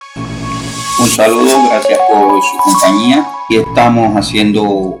Un saludo, gracias por su compañía. Y estamos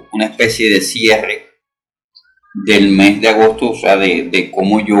haciendo una especie de cierre del mes de agosto, o sea, de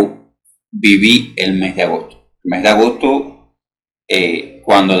cómo yo viví el mes de agosto. El mes de agosto,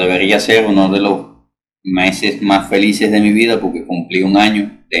 cuando debería ser uno de los meses más felices de mi vida, porque cumplí un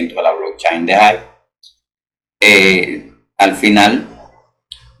año dentro de la blockchain de HIVE, al final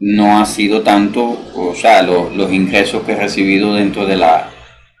no ha sido tanto, o sea, los ingresos que he recibido dentro de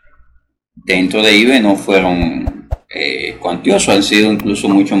IBE no fueron cuantiosos, han sido incluso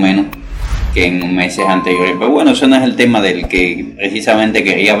mucho menos que en meses anteriores. Pero bueno, eso no es el tema del que precisamente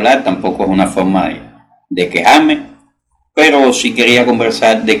quería hablar, tampoco es una forma de quejarme, pero sí quería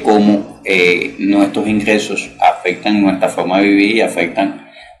conversar de cómo nuestros ingresos afectan nuestra forma de vivir y afectan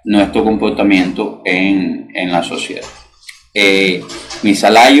nuestro comportamiento en la sociedad. Mi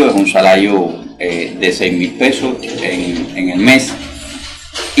salario es un salario de 6,000 pesos en el mes,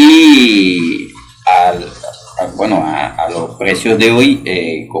 y a los precios de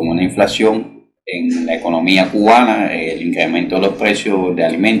hoy, con una inflación en la economía cubana, el incremento de los precios de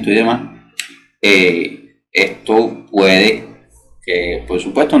alimentos y demás, esto puede que, por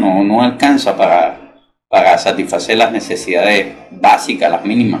supuesto, no alcanza para satisfacer las necesidades básicas, las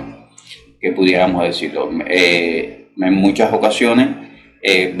mínimas, que pudiéramos decirlo. En muchas ocasiones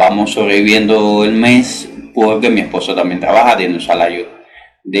vamos sobreviviendo el mes porque mi esposo también trabaja, tiene un salario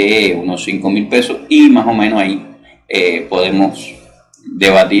de unos 5,000 pesos, y más o menos ahí podemos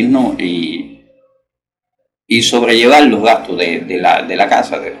debatirnos y sobrellevar los gastos de la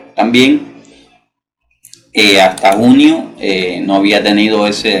casa. También hasta junio no había tenido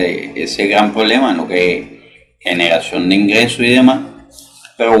ese gran problema en lo que es generación de ingresos y demás,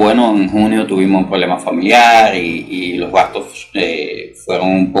 pero bueno, en junio tuvimos un problema familiar y los gastos fueron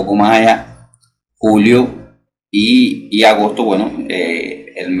un poco más allá. Julio y agosto, bueno,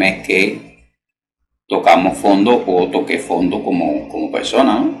 el mes que tocamos fondo o toqué fondo como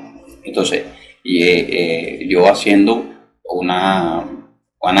persona, ¿no? Entonces, yo haciendo un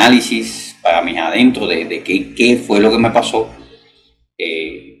análisis para mí adentro de qué fue lo que me pasó,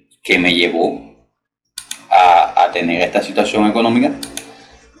 que me llevó a tener esta situación económica,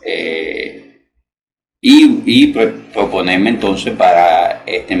 y proponerme entonces para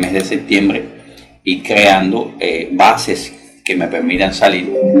este mes de septiembre ir creando bases que me permitan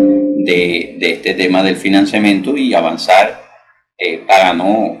salir de este tema del financiamiento y avanzar, para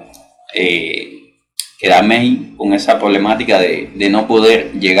no quedarme ahí con esa problemática de no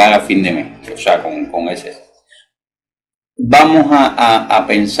poder llegar a fin de mes, o sea, con ese. Vamos a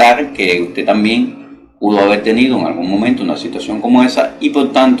pensar que usted también pudo haber tenido en algún momento una situación como esa, y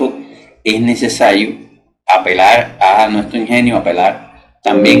por tanto es necesario apelar a nuestro ingenio, apelar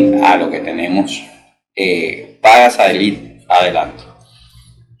también a lo que tenemos para salir adelante.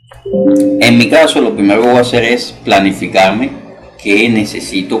 En mi caso, lo primero que voy a hacer es planificarme qué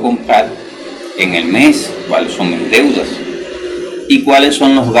necesito comprar en el mes, cuáles son mis deudas y cuáles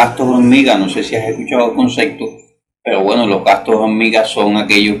son los gastos hormiga. No sé si has escuchado el concepto, pero bueno, los gastos hormiga son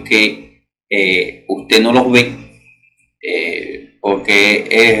aquellos que usted no los ve, porque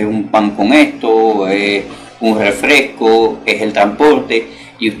es un pan con esto, es un refresco, es el transporte,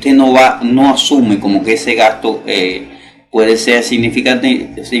 y usted no asume como que ese gasto puede ser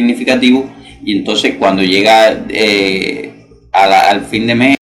significativo, y entonces cuando llega al fin de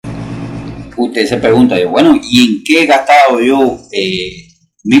mes, usted se pregunta, bueno, ¿y en qué he gastado yo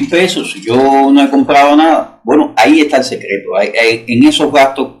 1,000 pesos? Yo no he comprado nada. Bueno, ahí está el secreto, en esos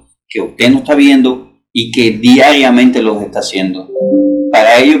gastos que usted no está viendo y que diariamente los está haciendo.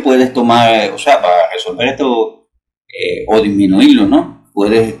 Para ello puedes tomar, o sea, para resolver esto o disminuirlo, ¿no?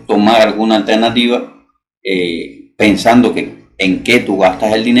 Puedes tomar alguna alternativa pensando en qué tú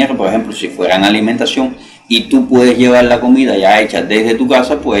gastas el dinero. Por ejemplo, si fuera en alimentación y tú puedes llevar la comida ya hecha desde tu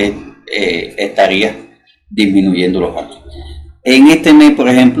casa, pues estarías disminuyendo los gastos. En este mes, por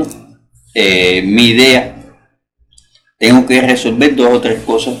ejemplo, mi idea, tengo que resolver 2 o 3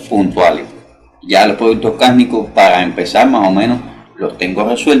 cosas puntuales. Ya los productos cárnicos, para empezar, más o menos los tengo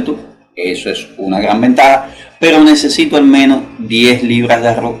resueltos. Eso es una gran ventaja, pero necesito al menos 10 libras de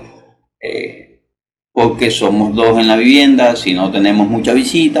arroz, porque somos 2 en la vivienda. Si no tenemos mucha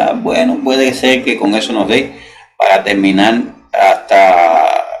visita, bueno, puede ser que con eso nos dé para terminar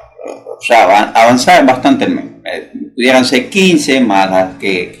o sea, avanzar bastante el mes. Pudieran ser 15 más las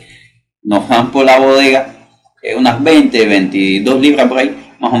que nos dan por la bodega, unas 22 libras por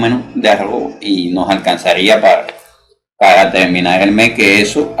ahí, más o menos, de arroz, y nos alcanzaría para terminar el mes, que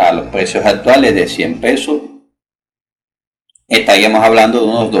eso, a los precios actuales de 100 pesos, estaríamos hablando de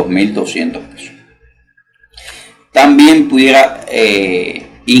unos 2,200 pesos. También pudiera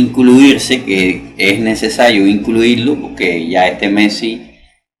incluirse, que es necesario incluirlo, porque ya este mes sí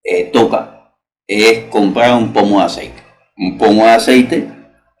toca, es comprar un pomo de aceite. Un pomo de aceite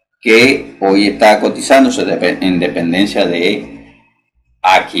que hoy está cotizándose en dependencia de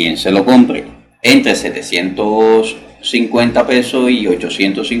a quien se lo compre, entre 750 pesos y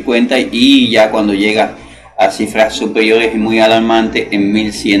 850, y ya cuando llega a cifras superiores y muy alarmantes en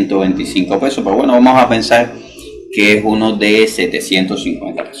 1125 pesos. Pero bueno, vamos a pensar que es uno de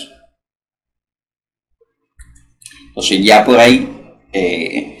 750 pesos. Entonces ya por ahí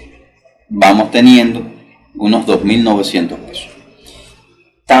vamos teniendo unos 2.900 pesos.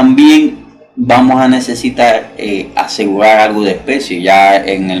 También vamos a necesitar asegurar algo de especie. Ya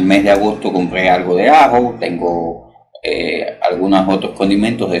en el mes de agosto compré algo de ajo, tengo algunos otros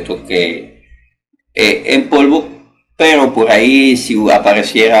condimentos de estos que en polvo, pero por ahí si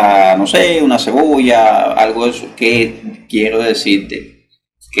apareciera, no sé, una cebolla, algo de eso, que quiero decirte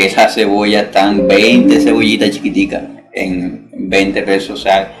que esas cebollas están 20 cebollitas chiquiticas en 20 pesos, o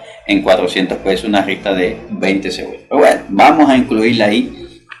sea, en 400 pesos una rista de 20 cebollas. Pero bueno, vamos a incluirla ahí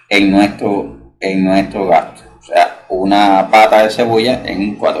en nuestro gasto, o sea, una pata de cebolla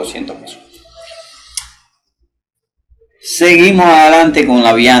en 400 pesos. Seguimos adelante con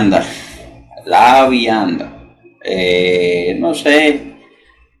la vianda. No sé,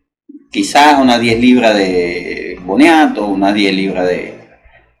 quizás unas 10 libras de boniato, unas 10 libras de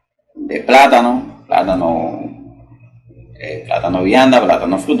plátano vianda,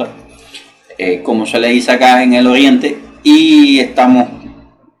 plátano fruta, como se le dice acá en el oriente, y estamos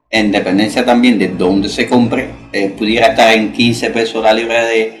en dependencia también de dónde se compre. Pudiera estar en 15 pesos la libra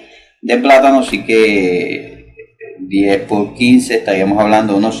de plátano, así que 10 por 15 estaríamos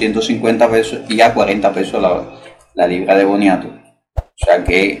hablando de unos 150 pesos, y a 40 pesos la libra de boniato, o sea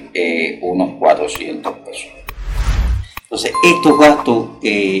que unos 400 pesos. Entonces estos gastos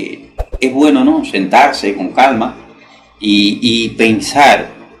es bueno, ¿no?, sentarse con calma y pensar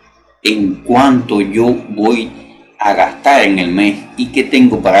en cuánto yo voy a gastar en el mes y qué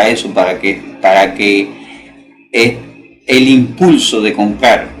tengo para eso, para que el impulso de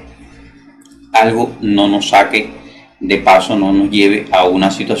comprar algo no nos saque de paso, no nos lleve a una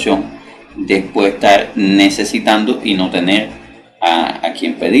situación después de estar necesitando y no tener a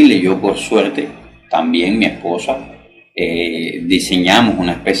quien pedirle. Yo, por suerte, también mi esposa, diseñamos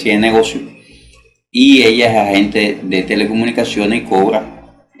una especie de negocio, y ella es agente de telecomunicaciones y cobra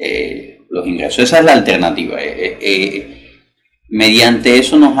los ingresos. Esa es la alternativa. Mediante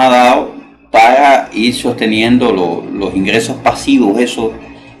eso nos ha dado para ir sosteniendo los ingresos pasivos, eso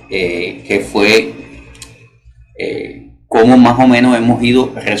que fue cómo más o menos hemos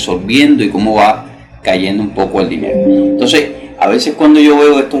ido resolviendo y cómo va cayendo un poco el dinero. Entonces, a veces cuando yo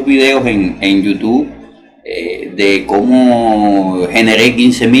veo estos videos en YouTube de cómo generé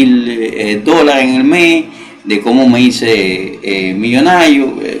 15.000 dólares en el mes, de cómo me hice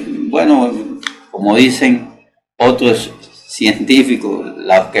millonario, bueno, como dicen otros científicos,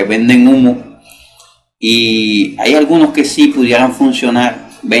 los que venden humo, y hay algunos que sí pudieran funcionar,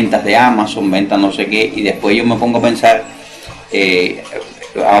 ventas de Amazon, ventas no sé qué, y después yo me pongo a pensar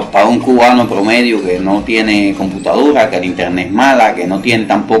para un cubano promedio que no tiene computadora, que el internet es mala, que no tiene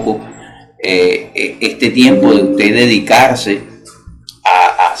tampoco este tiempo de usted dedicarse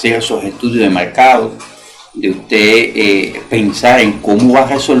a hacer esos estudios de mercado, de usted pensar en cómo va a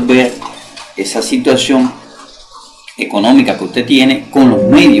resolver esa situación económica que usted tiene con los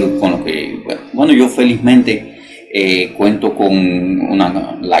medios con los que, bueno, yo felizmente cuento con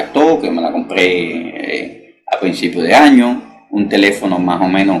una laptop que me la compré a principios de año, un teléfono más o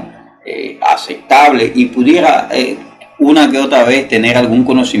menos aceptable, y pudiera una que otra vez tener algún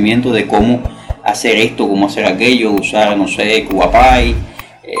conocimiento de cómo hacer esto, cómo hacer aquello, usar, no sé, CubaPay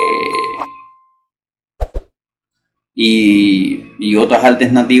y otras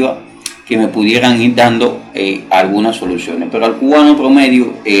alternativas que me pudieran ir dando algunas soluciones. Pero al cubano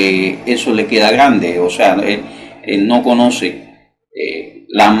promedio eso le queda grande, o sea, él no conoce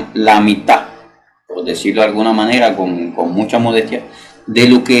la mitad, por decirlo de alguna manera, con mucha modestia, de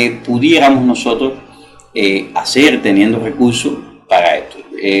lo que pudiéramos nosotros hacer teniendo recursos para esto.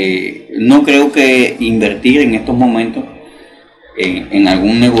 No creo que invertir en estos momentos en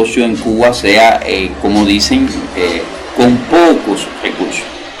algún negocio en Cuba sea, como dicen, con pocos recursos.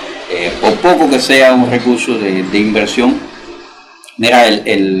 Por poco que sea un recurso de inversión. Mira,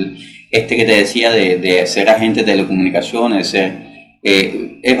 este que te decía de ser agente de telecomunicaciones,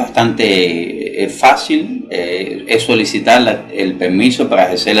 es bastante fácil, es solicitar el permiso para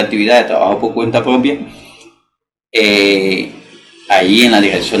ejercer la actividad de trabajo por cuenta propia, allí en la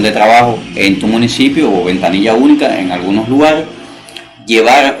dirección de trabajo en tu municipio, o ventanilla única en algunos lugares.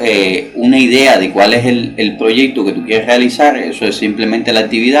 llevar una idea de cuál es el proyecto que tú quieres realizar. Eso es simplemente la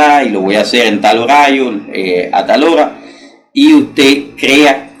actividad y lo voy a hacer en tal horario, a tal hora, y usted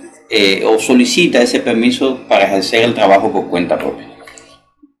crea o solicita ese permiso para ejercer el trabajo por cuenta propia.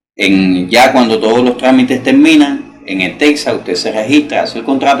 Ya cuando todos los trámites terminan, en el Texas usted se registra, hace el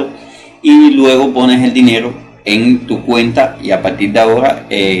contrato y luego pones el dinero en tu cuenta, y a partir de ahora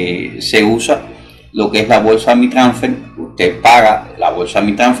se usa lo que es la bolsa Mi Transfer. Usted paga la bolsa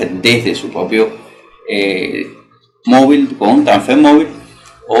Mi Transfer desde su propio móvil, con transfer móvil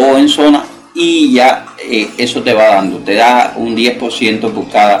o en zona, y ya eso te va dando, te da un 10% por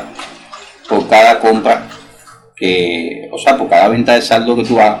cada compra, o sea, por cada venta de saldo que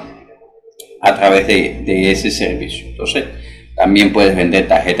tú hagas a través de ese servicio. Entonces, también puedes vender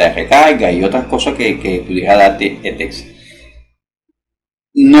tarjetas de recarga y otras cosas que pudiera darte el Texas.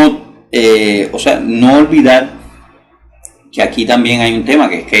 No, no olvidar que aquí también hay un tema,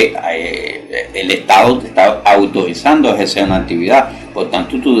 que es que el Estado te está autorizando a ejercer una actividad, por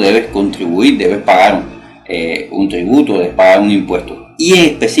tanto tú debes contribuir, debes pagar un tributo, debes pagar un impuesto. Y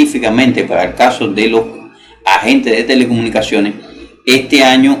específicamente para el caso de los agentes de telecomunicaciones, este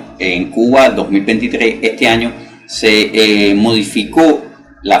año en Cuba 2023, este año se modificó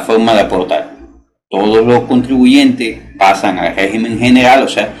la forma de aportar. Todos los contribuyentes pasan al régimen general, o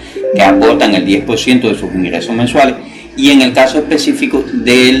sea, que aportan el 10% de sus ingresos mensuales, y en el caso específico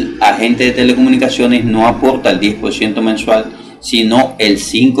del agente de telecomunicaciones no aporta el 10% mensual, sino el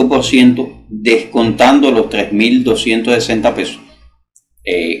 5%, descontando los 3.260 pesos.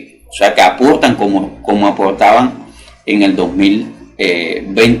 O sea, que aportan como aportaban en el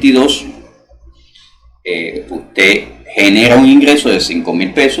 2022. Usted genera un ingreso de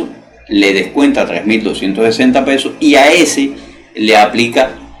 5.000 pesos, le descuenta 3.260 pesos y a ese le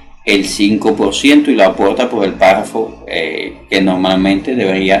aplica el 5% y lo aporta por el párrafo que normalmente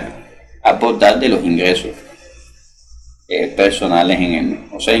debería aportar de los ingresos personales en el mes,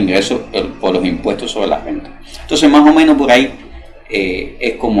 o sea, ingresos por los impuestos sobre las ventas. Entonces, más o menos por ahí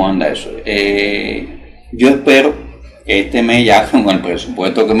es como anda eso. Yo espero que este mes, ya con el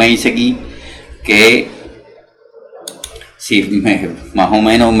presupuesto que me hice aquí, que si más o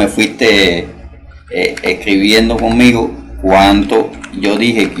menos me fuiste escribiendo conmigo cuánto yo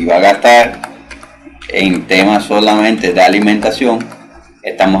dije que iba a gastar en temas solamente de alimentación,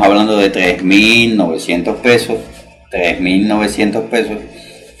 estamos hablando de 3.900 pesos, 3.900 pesos,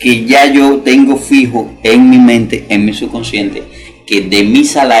 que ya yo tengo fijo en mi mente, en mi subconsciente, que de mi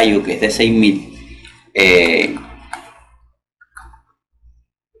salario, que es de 6.000,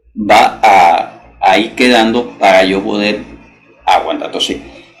 va a ir quedando para yo poder aguantar. Entonces,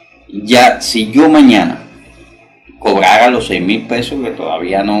 ya si yo mañana cobrara los 6.000 pesos, que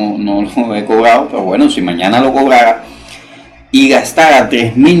todavía no lo he cobrado, pero bueno, si mañana lo cobrara y gastara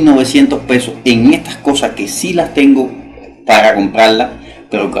 3.900 pesos en estas cosas que sí las tengo para comprarlas,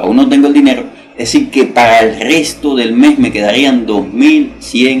 pero que aún no tengo el dinero, es decir, que para el resto del mes me quedarían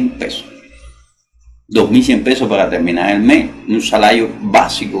 2.100 pesos. 2.100 pesos para terminar el mes, un salario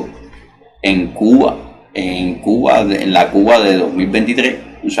básico en Cuba, en la Cuba de 2023,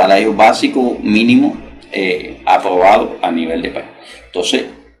 un salario básico mínimo aprobado a nivel de país. Entonces,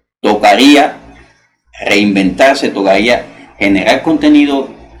 tocaría reinventarse, tocaría generar contenido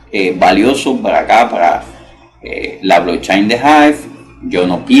valioso para acá, para la blockchain de Hive. Yo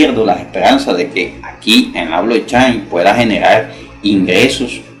no pierdo las esperanzas de que aquí en la blockchain pueda generar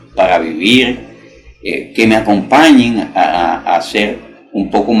ingresos para vivir, que me acompañen a hacer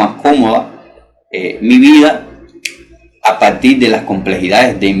un poco más cómoda mi vida, a partir de las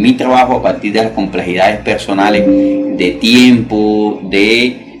complejidades de mi trabajo, a partir de las complejidades personales de tiempo,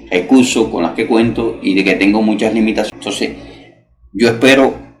 de recursos con los que cuento y de que tengo muchas limitaciones. Entonces, yo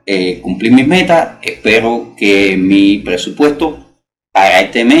espero cumplir mis metas, espero que mi presupuesto para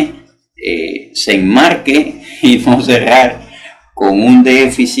este mes se enmarque y no cerrar con un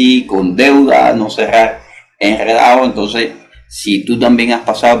déficit, con deuda, no cerrar enredado. Entonces, si tú también has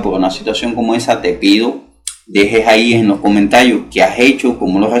pasado por una situación como esa, te pido dejes ahí en los comentarios qué has hecho,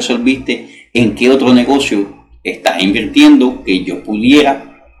 cómo lo resolviste, en qué otro negocio estás invirtiendo, que yo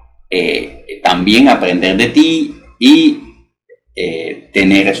pudiera también aprender de ti y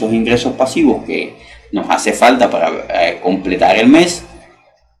tener esos ingresos pasivos que nos hace falta para completar el mes.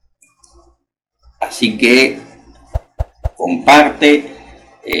 Así que comparte,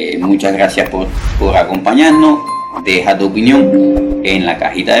 muchas gracias por acompañarnos, deja tu opinión en la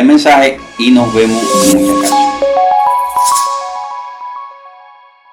cajita de mensajes y nos vemos en muchas gracias.